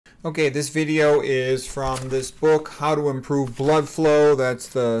Okay, this video is from this book, How to Improve Blood Flow. That's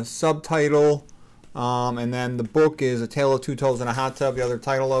the subtitle. And then the book is A Tale of Two Toes in a Hot Tub, the other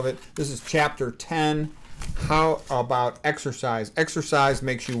title of it. This is chapter 10, How About Exercise. Exercise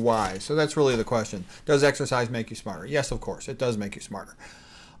makes you wise. So that's really the question. Does exercise make you smarter? Yes, of course, it does make you smarter.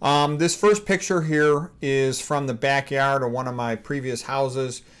 This first picture here is from the backyard of one of my previous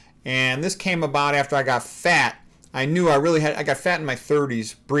houses. And this came about after I got fat. I knew I got fat in my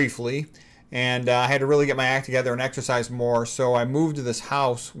 30s briefly, and I had to really get my act together and exercise more. So I moved to this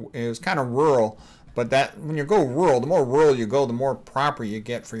house. It was kind of rural, but that when you go rural, the more rural you go, the more proper you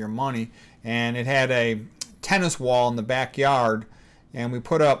get for your money. And it had a tennis wall in the backyard, and we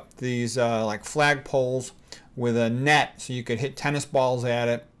put up these like flag poles with a net so you could hit tennis balls at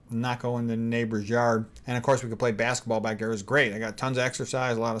it and not go into the neighbor's yard. And of course we could play basketball back there. It was great. I got tons of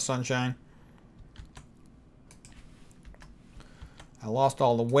exercise, a lot of sunshine. I lost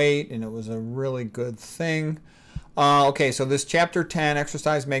all the weight, and it was a really good thing. Okay, so this chapter 10,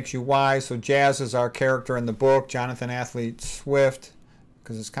 Exercise Makes You Wise. So Jazz is our character in the book, Jonathan Athlete Swift,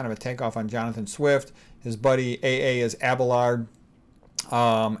 because it's kind of a takeoff on Jonathan Swift. His buddy AA is Abelard,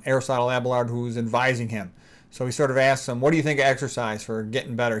 Aristotle Abelard, who's advising him. So he sort of asks him, what do you think of exercise for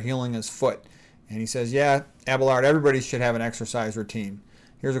getting better, healing his foot? And he says, yeah, Abelard, everybody should have an exercise routine.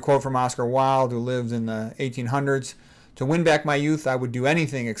 Here's a quote from Oscar Wilde, who lived in the 1800s. To win back my youth, I would do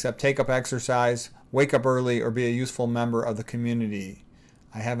anything except take up exercise, wake up early, or be a useful member of the community.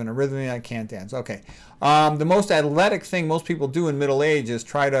 I have an arrhythmia, I can't dance. Okay. The most athletic thing most people do in middle age is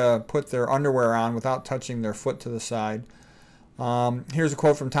try to put their underwear on without touching their foot to the side. Here's a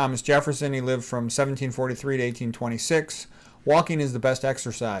quote from Thomas Jefferson. He lived from 1743 to 1826. Walking is the best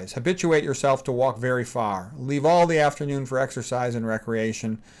exercise. Habituate yourself to walk very far. Leave all the afternoon for exercise and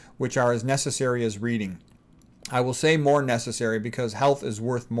recreation, which are as necessary as reading. I will say more necessary because health is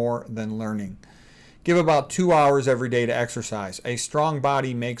worth more than learning. Give about 2 hours every day to exercise. A strong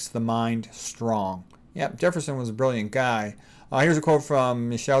body makes the mind strong. Yep, Jefferson was a brilliant guy. Here's a quote from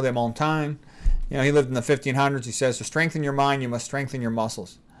Michel de Montaigne. You know, he lived in the 1500s. He says, to strengthen your mind, you must strengthen your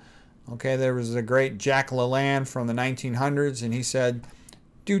muscles. Okay, there was a great Jacques Lalande from the 1900s, and he said,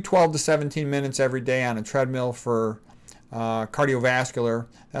 do 12 to 17 minutes every day on a treadmill for cardiovascular.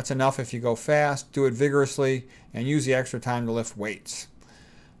 That's enough if you go fast, do it vigorously, and use the extra time to lift weights.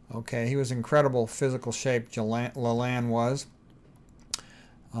 Okay, he was in incredible physical shape, Lalande was.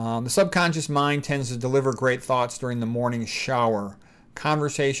 The subconscious mind tends to deliver great thoughts during the morning shower.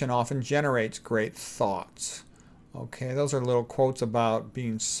 Conversation often generates great thoughts. Okay, those are little quotes about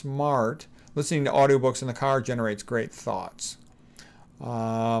being smart. Listening to audiobooks in the car generates great thoughts.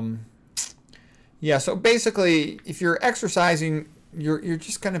 Yeah, so basically, if you're exercising, you're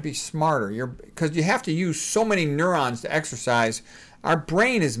just going to be smarter. Because you have to use so many neurons to exercise. Our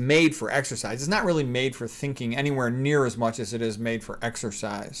brain is made for exercise. It's not really made for thinking anywhere near as much as it is made for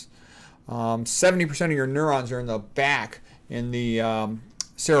exercise. 70% of your neurons are in the back, in the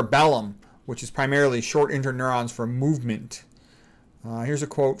cerebellum, which is primarily short interneurons for movement. Here's a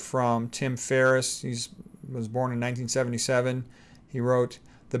quote from Tim Ferriss. He was born in 1977. He wrote,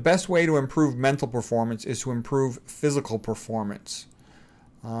 the best way to improve mental performance is to improve physical performance.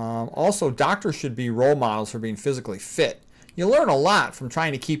 Also, doctors should be role models for being physically fit. You learn a lot from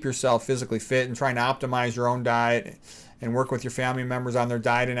trying to keep yourself physically fit and trying to optimize your own diet and work with your family members on their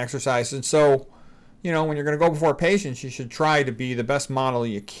diet and exercise. And so, you know, when you're going to go before patients, you should try to be the best model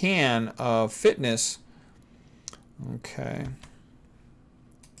you can of fitness. Okay.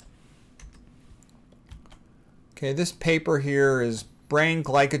 Okay, this paper here is brain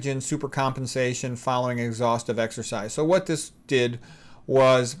glycogen supercompensation following exhaustive exercise. So what this did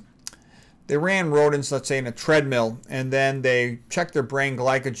was they ran rodents, let's say, in a treadmill, and then they checked their brain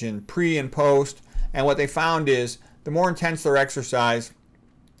glycogen pre and post. And what they found is the more intense their exercise,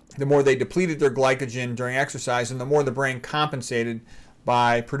 the more they depleted their glycogen during exercise, and the more the brain compensated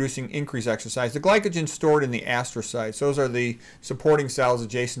by producing increased exercise. The glycogen stored in the astrocytes. Those are the supporting cells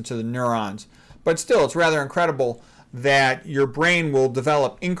adjacent to the neurons. But still, it's rather incredible that your brain will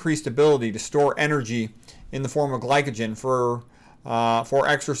develop increased ability to store energy in the form of glycogen for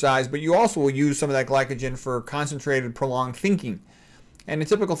exercise, but you also will use some of that glycogen for concentrated, prolonged thinking. And the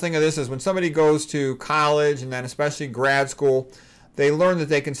typical thing of this is when somebody goes to college and then especially grad school, they learn that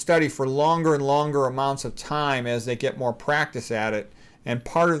they can study for longer and longer amounts of time as they get more practice at it. And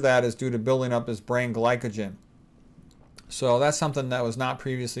part of that is due to building up this brain glycogen. So that's something that was not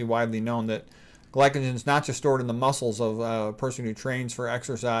previously widely known, that glycogen is not just stored in the muscles of a person who trains for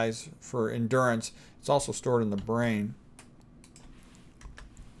exercise, for endurance. It's also stored in the brain.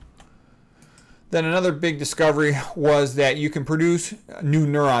 Then another big discovery was that you can produce new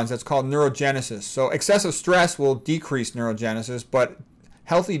neurons. That's called neurogenesis. So excessive stress will decrease neurogenesis, but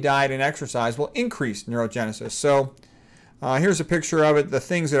healthy diet and exercise will increase neurogenesis. So here's a picture of it, the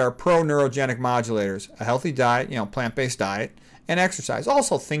things that are pro-neurogenic modulators. A healthy diet, plant-based diet, and exercise.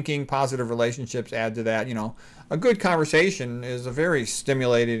 Also thinking, positive relationships add to that. A good conversation is very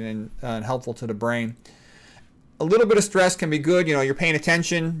stimulating and helpful to the brain. A little bit of stress can be good. You're paying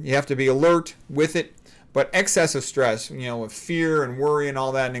attention. You have to be alert with it. But excessive stress, with fear and worry and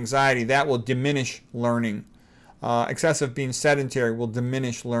all that and anxiety, that will diminish learning. Excessive being sedentary will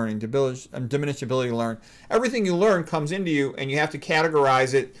diminish learning, diminish ability to learn. Everything you learn comes into you, and you have to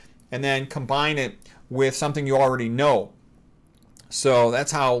categorize it and then combine it with something you already know. So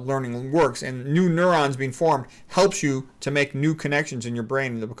that's how learning works. And new neurons being formed helps you to make new connections in your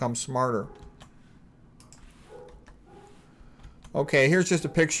brain and to become smarter. Okay, here's just a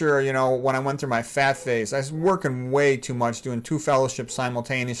picture, when I went through my fat phase. I was working way too much, doing 2 fellowships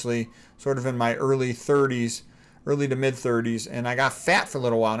simultaneously, sort of in my early to mid 30s, and I got fat for a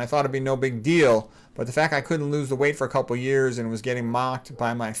little while, and I thought it'd be no big deal. But the fact I couldn't lose the weight for a couple of years and was getting mocked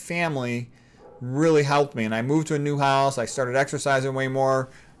by my family really helped me. And I moved to a new house. I started exercising way more,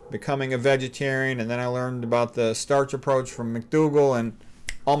 becoming a vegetarian, and then I learned about the starch approach from McDougall, and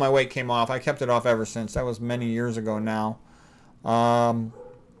all my weight came off. I kept it off ever since. That was many years ago now.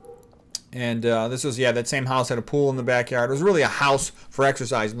 This was, that same house had a pool in the backyard. It was really a house for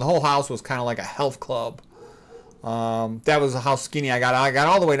exercise, and the whole house was kind of like a health club. That was how skinny I got. I got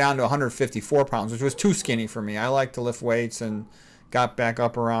all the way down to 154 pounds, which was too skinny for me. I like to lift weights and got back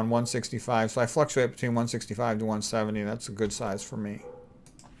up around 165. So I fluctuate between 165 to 170. That's a good size for me.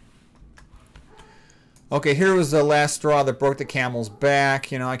 Okay, here was the last straw that broke the camel's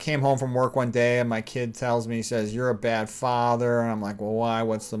back. I came home from work one day and my kid tells me, he says, "You're a bad father." And I'm like, "Well, why?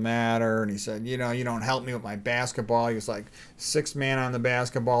 What's the matter?" And he said, "You don't help me with my basketball." He was like 6th man on the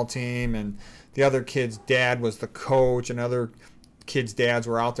basketball team, and the other kid's dad was the coach, and other kids' dads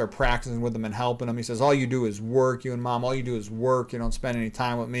were out there practicing with them and helping them. He says, "All you do is work, you and mom, all you do is work. You don't spend any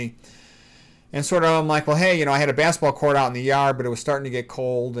time with me." And sort of, I'm like, well, hey, I had a basketball court out in the yard, but it was starting to get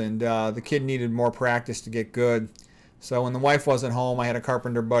cold, and the kid needed more practice to get good. So when the wife wasn't home, I had a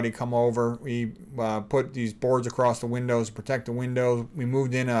carpenter buddy come over. We put these boards across the windows to protect the windows. We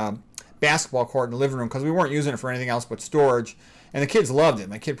moved in a basketball court in the living room because we weren't using it for anything else but storage. And the kids loved it.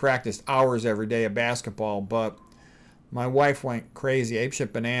 My kid practiced hours every day of basketball, but my wife went crazy,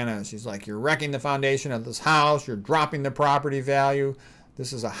 apeshit bananas. She's like, "You're wrecking the foundation of this house. You're dropping the property value.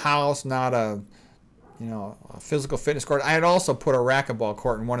 This is a house, not a physical fitness court." I had also put a racquetball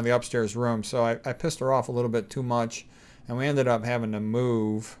court in one of the upstairs rooms, so I pissed her off a little bit too much, and we ended up having to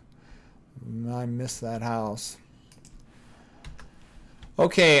move. I miss that house.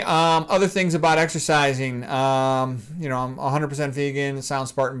 Okay, other things about exercising. I'm 100% vegan. It sounds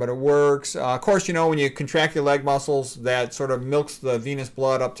Spartan, but it works. Of course, when you contract your leg muscles, that sort of milks the venous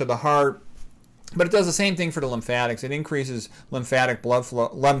blood up to the heart. But it does the same thing for the lymphatics. It increases lymphatic flow,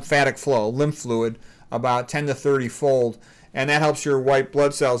 lymph fluid, about 10 to 30 fold. And that helps your white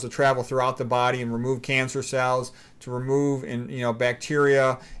blood cells to travel throughout the body and remove cancer cells, to remove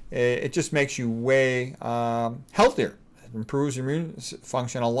bacteria. It just makes you way healthier. It improves your immune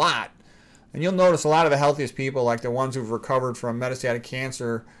function a lot. And you'll notice a lot of the healthiest people, like the ones who've recovered from metastatic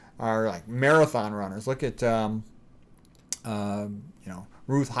cancer, are like marathon runners. Look at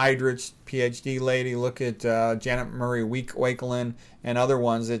Ruth Heidrich, PhD lady. Look at Janet Murray Wakelin and other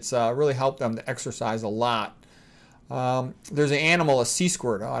ones. It's really helped them to exercise a lot. There's an animal, a sea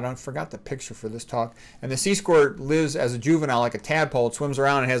squirt. Oh, I forgot the picture for this talk. And the sea squirt lives as a juvenile like a tadpole. It swims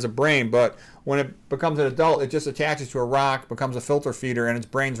around and has a brain, but when it becomes an adult, it just attaches to a rock, becomes a filter feeder, and its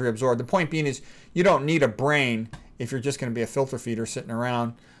brain's reabsorbed. The point being is you don't need a brain if you're just going to be a filter feeder sitting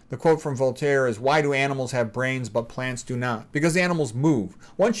around. The quote from Voltaire is, "Why do animals have brains but plants do not?" Because the animals move.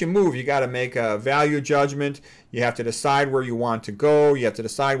 Once you move, you got to make a value judgment. You have to decide where you want to go. You have to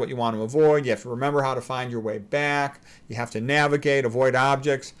decide what you want to avoid. You have to remember how to find your way back. You have to navigate, avoid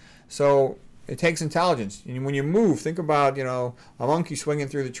objects. So it takes intelligence. And when you move, think about, a monkey swinging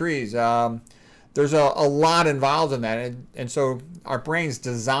through the trees. There's a lot involved in that, and so our brain's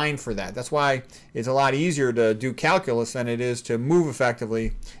designed for that. That's why it's a lot easier to do calculus than it is to move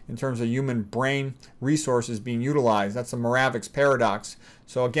effectively in terms of human brain resources being utilized. That's the Moravic's paradox.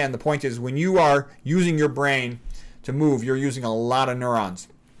 So again, the point is, when you are using your brain to move, you're using a lot of neurons.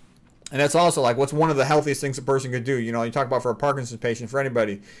 And that's also like, what's one of the healthiest things a person could do? You talk about for a Parkinson's patient, for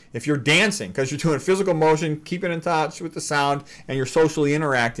anybody. If you're dancing, because you're doing physical motion, keeping in touch with the sound, and you're socially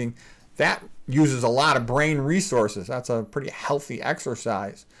interacting, that uses a lot of brain resources. That's a pretty healthy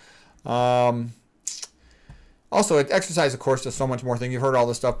exercise. Also, exercise, of course, does so much more things. You've heard all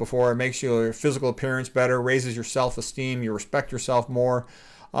this stuff before. It makes your physical appearance better, raises your self-esteem, you respect yourself more.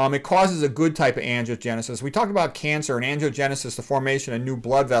 It causes a good type of angiogenesis. We talked about cancer, and angiogenesis, the formation of new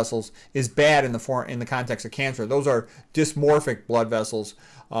blood vessels, is bad in the context of cancer. Those are dysmorphic blood vessels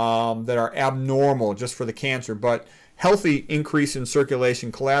that are abnormal just for the cancer. But healthy increase in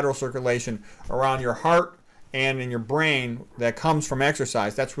circulation, collateral circulation around your heart and in your brain that comes from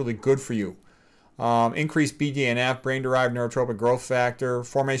exercise, that's really good for you. Increased BDNF, brain-derived neurotrophic growth factor,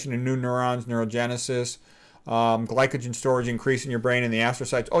 formation of new neurons, neurogenesis, glycogen storage increase in your brain and the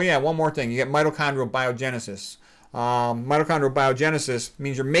astrocytes. Oh yeah, one more thing. You get mitochondrial biogenesis. Mitochondrial biogenesis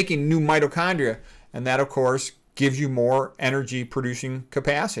means you're making new mitochondria, and that, of course, gives you more energy-producing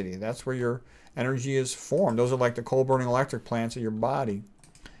capacity. That's where your energy is formed. Those are like the coal-burning electric plants of your body.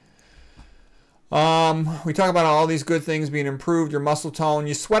 We talk about all these good things being improved, your muscle tone.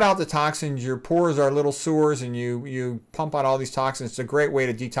 You sweat out the toxins. Your pores are little sewers, and you pump out all these toxins. It's a great way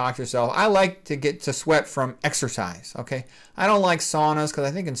to detox yourself. I like to get to sweat from exercise, okay? I don't like saunas because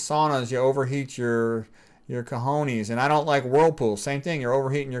I think in saunas you overheat your cojones, and I don't like whirlpools. Same thing, you're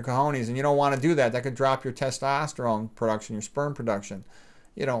overheating your cojones, and you don't want to do that. That could drop your testosterone production, your sperm production.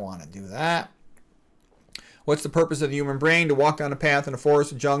 You don't want to do that. What's the purpose of the human brain? To walk down a path in a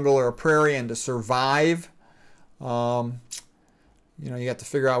forest, a jungle, or a prairie, and to survive. You know, you got to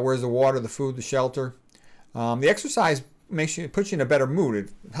figure out where's the water, the food, the shelter. The exercise puts you in a better mood. It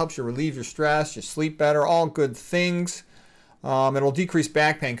helps you relieve your stress, you sleep better, all good things. It'll decrease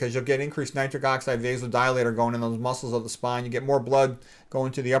back pain because you'll get increased nitric oxide vasodilator going in those muscles of the spine. You get more blood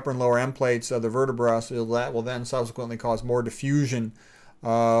going to the upper and lower end plates of the vertebra, so that will then subsequently cause more diffusion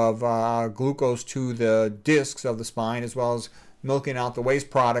of glucose to the discs of the spine, as well as milking out the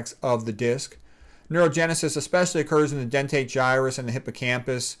waste products of the disc. Neurogenesis especially occurs in the dentate gyrus and the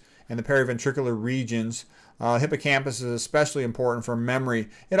hippocampus and the periventricular regions. Hippocampus is especially important for memory.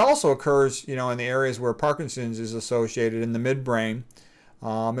 It also occurs, you know, in the areas where Parkinson's is associated in the midbrain.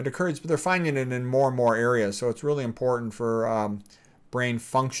 It occurs, but they're finding it in more and more areas, so it's really important for brain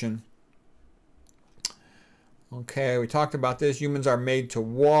function. Okay, we talked about this. Humans are made to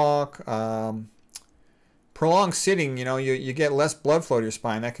walk. Prolonged sitting, you know, you get less blood flow to your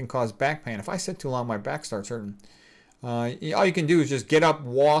spine. That can cause back pain. If I sit too long, my back starts hurting. All you can do is just get up,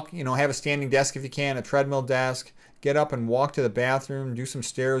 walk, you know, have a standing desk if you can, a treadmill desk. Get up and walk to the bathroom. Do some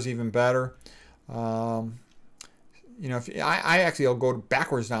stairs, even better. You know, I actually will go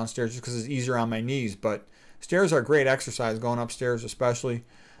backwards downstairs just because it's easier on my knees. But stairs are great exercise, going upstairs especially.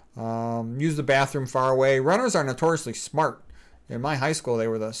 Use the bathroom far away. Runners are notoriously smart. In my high school, they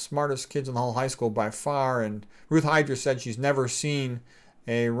were the smartest kids in the whole high school by far. And Ruth Hydra said she's never seen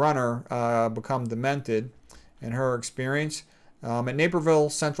a runner become demented in her experience. At Naperville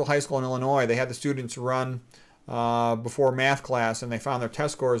Central High School in Illinois, they had the students run before math class, and they found their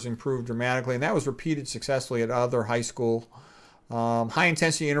test scores improved dramatically. And that was repeated successfully at other high school.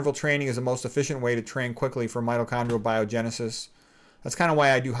 High-intensity interval training is the most efficient way to train quickly for mitochondrial biogenesis. That's kind of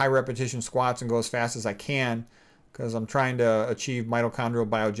why I do high repetition squats and go as fast as I can, because I'm trying to achieve mitochondrial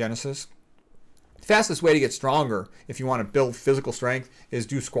biogenesis. The fastest way to get stronger, if you want to build physical strength, is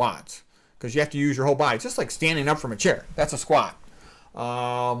do squats, because you have to use your whole body. It's just like standing up from a chair. That's a squat,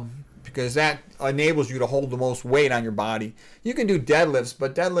 because that enables you to hold the most weight on your body. You can do deadlifts,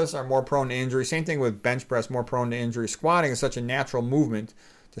 but deadlifts are more prone to injury. Same thing with bench press, more prone to injury. Squatting is such a natural movement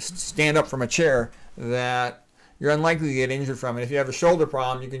to stand up from a chair that you're unlikely to get injured from it. If you have a shoulder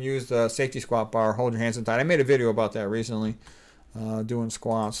problem, you can use the safety squat bar. Hold your hands in tight. I made a video about that recently, doing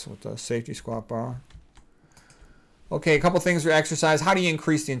squats with the safety squat bar. Okay, a couple things for exercise. How do you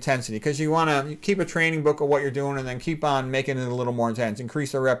increase the intensity? Because you want to keep a training book of what you're doing and then keep on making it a little more intense.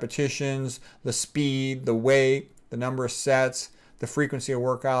 Increase the repetitions, the speed, the weight, the number of sets, the frequency of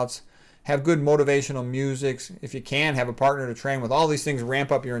workouts. Have good motivational music. If you can, have a partner to train with. All these things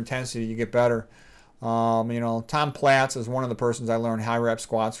ramp up your intensity. You get better. You know, Tom Platz is one of the persons I learned high rep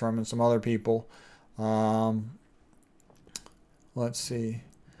squats from, and some other people. Let's see.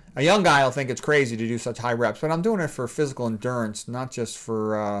 A young guy will think it's crazy to do such high reps, but I'm doing it for physical endurance, not just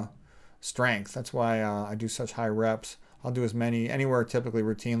for strength. That's why I do such high reps. I'll do as many, anywhere typically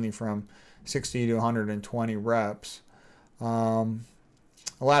routinely from 60 to 120 reps. A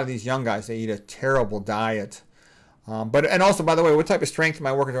lot of these young guys, they eat a terrible diet. And also, by the way, what type of strength am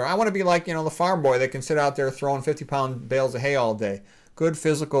I working for? I want to be like, you know, the farm boy that can sit out there throwing 50-pound bales of hay all day. Good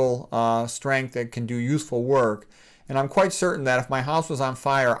physical strength that can do useful work. And I'm quite certain that if my house was on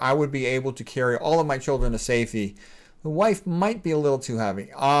fire, I would be able to carry all of my children to safety. The wife might be a little too heavy.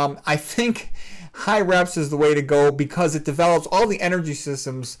 I think high reps is the way to go because it develops all the energy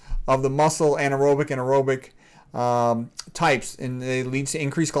systems of the muscle, anaerobic and aerobic types, and it leads to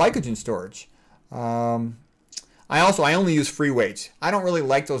increased glycogen storage. I only use free weights. I don't really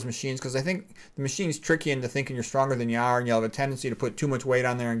like those machines because I think the machines trick you into thinking you're stronger than you are, and you'll have a tendency to put too much weight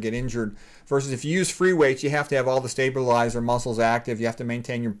on there and get injured. Versus if you use free weights, you have to have all the stabilizer muscles active. You have to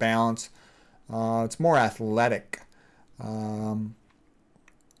maintain your balance. It's more athletic.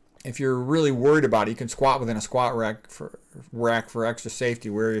 If you're really worried about it, you can squat within a squat rack for extra safety,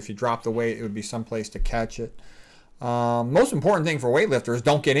 where if you drop the weight, it would be someplace to catch it. Most important thing for weightlifters,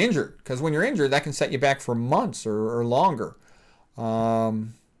 don't get injured, because when you're injured, that can set you back for months or longer.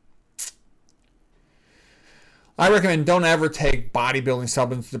 I recommend don't ever take bodybuilding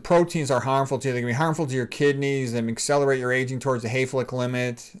supplements. The proteins are harmful to you. They can be harmful to your kidneys. They can accelerate your aging towards the Hayflick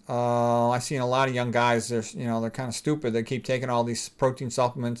limit. I've seen a lot of young guys, they're kind of stupid. They keep taking all these protein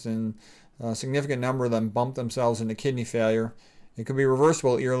supplements, and a significant number of them bump themselves into kidney failure. It could be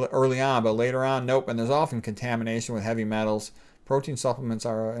reversible early on, but later on, nope. And there's often contamination with heavy metals. Protein supplements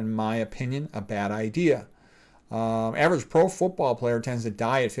are, in my opinion, a bad idea. Average pro football player tends to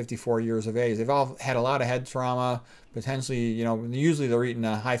die at 54 years of age. They've all had a lot of head trauma. Potentially, usually they're eating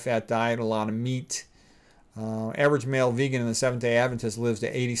a high-fat diet, a lot of meat. Average male vegan in the Seventh-day Adventist lives to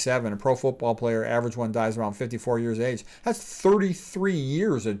 87. A pro football player, average one, dies around 54 years of age. That's 33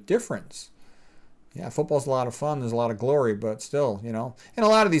 years of difference. Yeah, football's a lot of fun. There's a lot of glory, but still, And a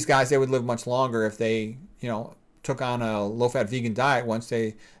lot of these guys, they would live much longer if they, took on a low-fat vegan diet once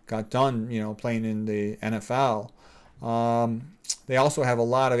they got done, playing in the NFL. They also have a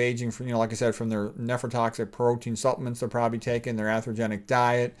lot of aging from, like I said, from their nephrotoxic protein supplements they're probably taking, their atherogenic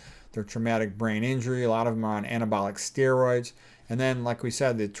diet, their traumatic brain injury. A lot of them are on anabolic steroids. And then, like we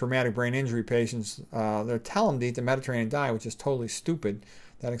said, the traumatic brain injury patients, they're telling them to eat the Mediterranean diet, which is totally stupid.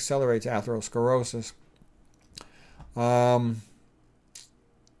 That accelerates atherosclerosis. All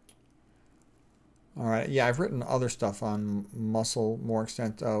right, yeah, I've written other stuff on muscle more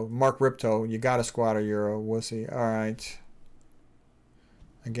extent. Mark Ripto, you got to squat or you're a wussy. All right.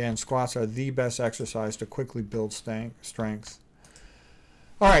 Again, squats are the best exercise to quickly build strength.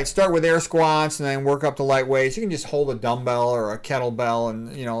 All right, start with air squats and then work up to light weights. You can just hold a dumbbell or a kettlebell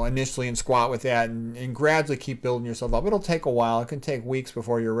and, initially and squat with that and gradually keep building yourself up. It'll take a while. It can take weeks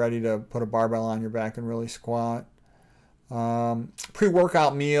before you're ready to put a barbell on your back and really squat.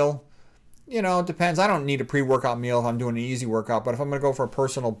 Pre-workout meal. It depends. I don't need a pre-workout meal if I'm doing an easy workout, but if I'm going to go for a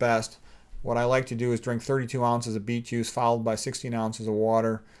personal best, what I like to do is drink 32 ounces of beet juice followed by 16 ounces of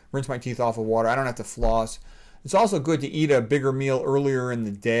water. Rinse my teeth off with water. I don't have to floss. It's also good to eat a bigger meal earlier in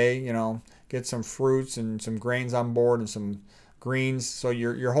the day, get some fruits and some grains on board and some greens so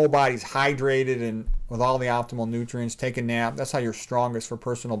your whole body's hydrated and with all the optimal nutrients. Take a nap. That's how you're strongest for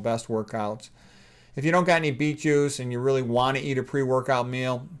personal best workouts. If you don't got any beet juice and you really want to eat a pre-workout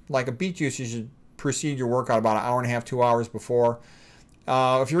meal, like a beet juice, you should precede your workout about an hour and a half, 2 hours before.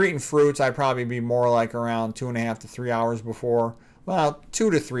 If you're eating fruits, I'd probably be more like around 2.5 to 3 hours before. Well,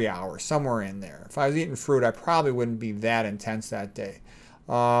 2 to 3 hours, somewhere in there. If I was eating fruit, I probably wouldn't be that intense that day.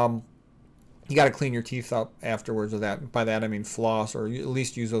 You got to clean your teeth up afterwards. By that I mean floss, or at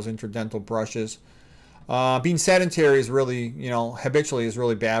least use those interdental brushes. Being sedentary is really, habitually is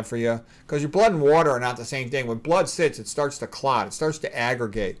really bad for you because your blood and water are not the same thing. When blood sits, it starts to clot. It starts to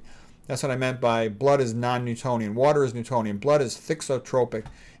aggregate. That's what I meant by blood is non-Newtonian. Water is Newtonian. Blood is thixotropic,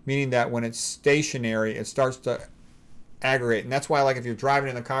 meaning that when it's stationary, it starts to aggregate. And that's why, like, if you're driving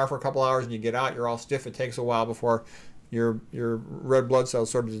in the car for a couple hours and you get out, you're all stiff. It takes a while before your red blood cells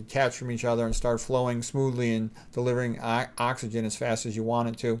sort of detach from each other and start flowing smoothly and delivering oxygen as fast as you want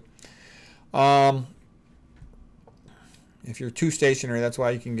it to. If you're too stationary, that's why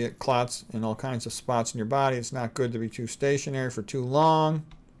you can get clots in all kinds of spots in your body. It's not good to be too stationary for too long.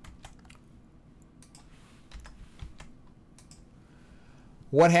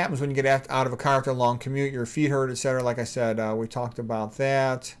 What happens when you get out of a car after a long commute? Your feet hurt, etc. Like I said, we talked about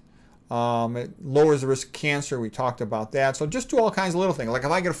that. It lowers the risk of cancer. We talked about that. So just do all kinds of little things. Like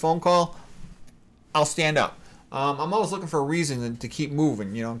if I get a phone call, I'll stand up. I'm always looking for a reason to keep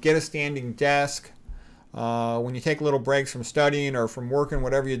moving. Get a standing desk. When you take little breaks from studying or from working,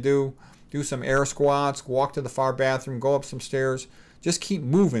 whatever you do some air squats, walk to the far bathroom, go up some stairs. Just keep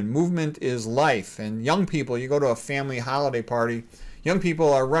moving. Movement is life. And young people, you go to a family holiday party, young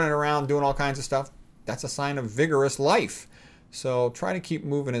people are running around doing all kinds of stuff. That's a sign of vigorous life. So try to keep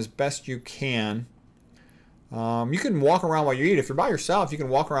moving as best you can. You can walk around while you eat. If you're by yourself, you can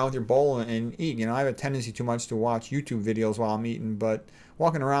walk around with your bowl and eat. I have a tendency too much to watch YouTube videos while I'm eating, but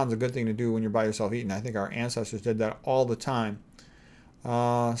walking around is a good thing to do when you're by yourself eating. I think our ancestors did that all the time.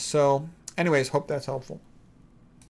 So anyways, hope that's helpful.